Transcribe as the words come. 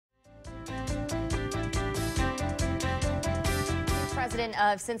president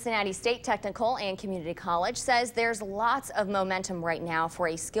of Cincinnati State Technical and Community College, says there's lots of momentum right now for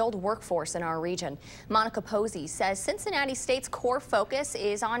a skilled workforce in our region. Monica Posey says Cincinnati State's core focus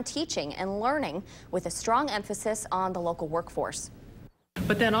is on teaching and learning with a strong emphasis on the local workforce.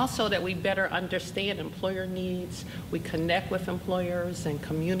 But then also that we better understand employer needs, we connect with employers and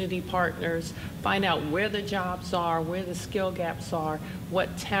community partners, find out where the jobs are, where the skill gaps are,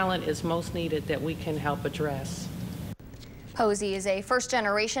 what talent is most needed that we can help address. Posey is a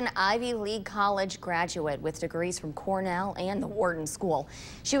first-generation Ivy League college graduate with degrees from Cornell and the Wharton School.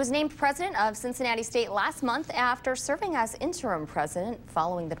 She was named president of Cincinnati State last month after serving as interim president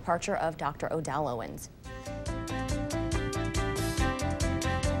following the departure of Dr. Odell Owens.